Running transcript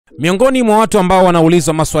Miongoni mwa watu ambao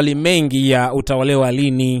wanaulizwa maswali mengi ya utaolewa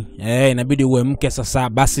lini, inabidi uwe mke sasa,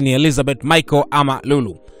 basi ni Elizabeth Michael ama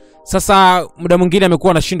Lulu. Sasa muda mwingine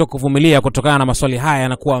amekuwa anashindwa kuvumilia kutokana na maswali haya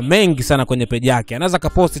yanakuwa mengi sana kwenye page yake. Anaweza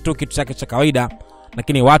kaposti tu kitu chake cha kawaida,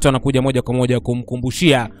 lakini watu wanakuja moja kwa moja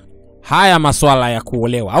kumkumbushia haya maswala ya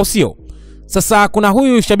kuolewa, au sio? Sasa kuna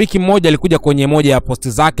huyu shabiki mmoja alikuja kwenye moja ya posti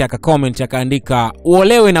zake akacomment akaandika,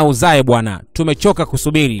 "Uolewe na uzae bwana, tumechoka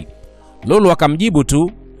kusubiri." Lulu akamjibu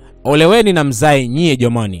tu, "Oleweni na mzae nyie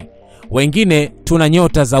jamani. Wengine tuna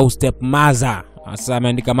nyota za step maza." Sasa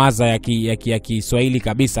ameandika maza ya Kiswahili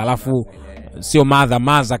kabisa, alafu sio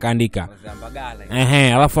maza kaandika.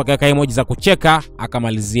 Alafu akaweka emoji za kucheka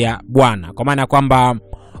akamalizia bwana. Kwa maana kwamba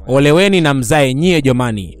oleweni na mzae nyie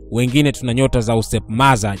jamani. Wengine tuna nyota za step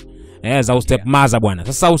maza. Za step maza bwana.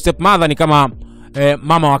 Sasa step maza ni kama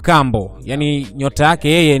mama wa kambo. Yaani nyota yake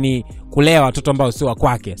yeye ni kulea watoto ambao sio wa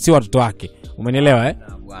kwake, si watoto wake. Umenielewa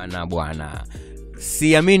Bwana.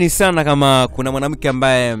 Siamini sana kama kuna mwanamke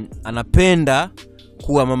ambaye anapenda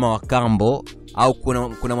kuwa mama wa kambo au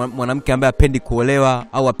kuna mwanamke ambaye apendi kuolewa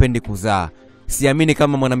au apendi kuzaa. Siamini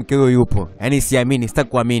kama mwanamke huyo yupo. Yaani siamini, sitaki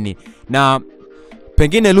kuamini. Na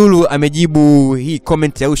pengine Lulu amejibu hii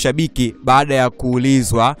comment ya ushabiki baada ya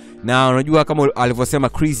kuulizwa, na unajua kama alivyosema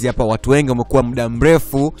Chris hapa, watu wengi wamekuwa muda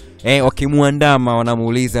mrefu wakimuandama,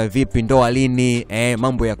 wanamuuliza vipi ndoa lini,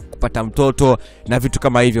 mambo ya kupata mtoto na vitu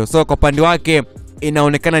kama hivyo. So kwa upande wake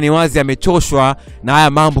inaonekana ni wazi amechoshwa na haya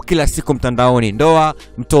mambo kila siku mtandaoni, ndoa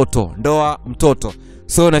mtoto.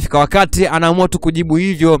 So nafika wakati anaamua tu kujibu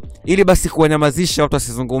hivyo ili basi kuwanyamazisha watu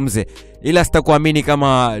wasizungumze. Ila sitakuamini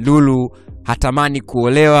kama Lulu hatamani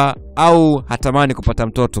kuolewa au hatamani kupata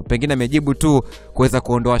mtoto. Pengine amejibu tu kuweza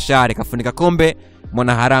kuondoa shari, kafunika kombe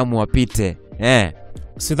mwana haramu wapite.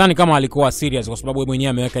 Sidhani kama alikuwa serious, kwa sababu yeye mwenyewe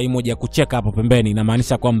ameweka emoji ya kucheka hapo pembeni.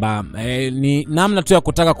 Inamaanisha kwamba ni namna tu ya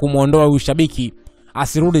kutaka kumuondoa huyu shabiki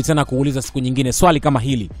asirudi tena kuuliza siku nyingine swali kama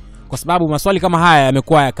hili, kwa sababu maswali kama haya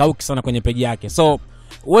yamekuwa yakauki sana kwenye page yake. So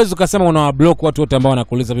uwezo ukasema unawablock watu wote ambao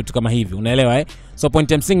wanakuuliza vitu kama hivi, unaelewa So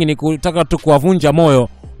point ya msingi ni kutaka tu kuwavunja moyo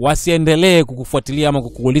wasiendelee kukufuatilia ama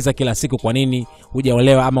kukuuliza kila siku kwa nini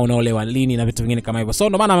hujaolewa ama unaolewa lini na vitu vingine kama hivyo. So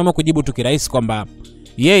ndio maana ameamua kujibu tu kirahisi kwamba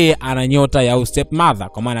yeye ana nyota ya step mother,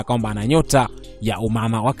 kwa maana kwamba ana nyota ya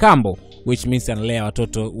umama wa kambo, which means analea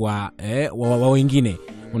watoto wa wengine,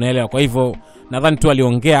 unaelewa. Kwa hivyo nadhani tu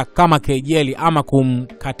aliongea kama kejeli ama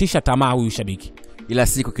kumkatisha tamaa huyu shabiki. Ila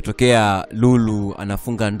siku kitokea Lulu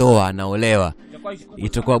anafunga ndoa, anaolewa,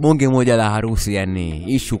 itakuwa bonge moja la harusi, yani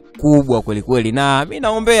issue kubwa kweli kweli, na mimi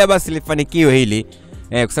naombea basi lifanikiwe hili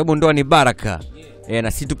kwa sababu ndoa ni baraka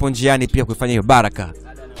na si tupo njiani pia kuifanya hiyo baraka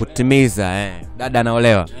kutimiza. Dada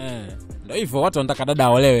anaolewa, ndio hivyo, watu wanataka dada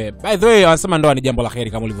aolewe. By the way, wanasema ndoa ni jambo la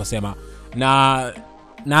kheri kama ulivyosema, na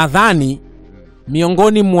nadhani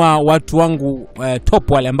miongoni mwa watu wangu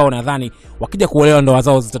top wale ambao nadhani wakija kuolewa ndoa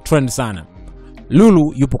zao zita trend sana,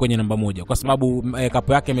 Lulu yupo kwenye namba 1 kwa sababu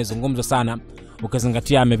kapo yake imezungumzwa sana.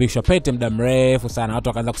 Ukizingatia amevishwa pete muda mrefu sana, watu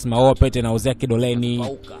wakaanza kusema pete inaozea kidoleni,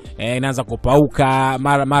 inaanza kupauka,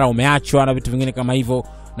 mara umeachwa na vitu vingine kama hivyo.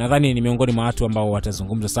 Nadhani ni miongoni mwa watu ambao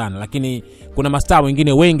watazungumza sana, lakini kuna mastaa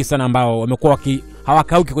wengine wengi sana ambao wamekuwa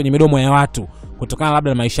hawakauki kwenye midomo ya watu kutokana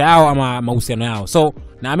labda na maisha yao ama mahusiano yao. So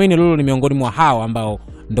naamini Lulu ni miongoni mwa hao ambao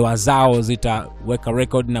ndoa zao zitaweka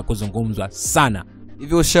record na kuzungumzwa sana.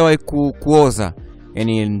 Hivyo ushawahi kuoza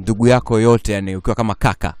yani ndugu yako yote, yani ukiwa kama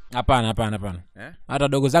kaka? Hapana. Hata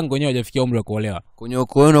dogo zangu wenyewe hawajafikia umri wa kuolewa. Kwenye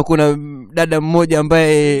ukoeno kuna dada mmoja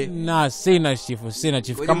ambaye sina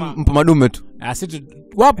chifu kama mpa madume tu.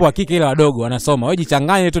 Wapo hakika ile wadogo wanasoma. Wewe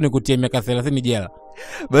jichanganye tu nikutie miaka 30 jela.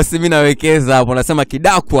 Basi mimi nawekeza hapo, nasema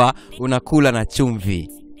kidakwa unakula na chumvi.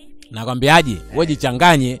 Nakwambiaje? Wewe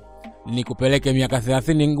jichanganye nikupeleke miaka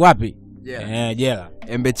 30 ngapi? Jela.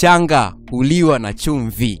 Embe changa huliwa na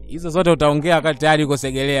chumvi. Hizo zote utaongea wakati tayari uko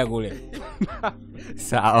Segelea kule.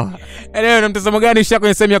 Sawa. Leo na mtazamo gani? Share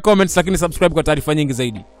kwenye sehemu ya comments, lakini subscribe kwa taarifa nyingi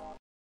zaidi.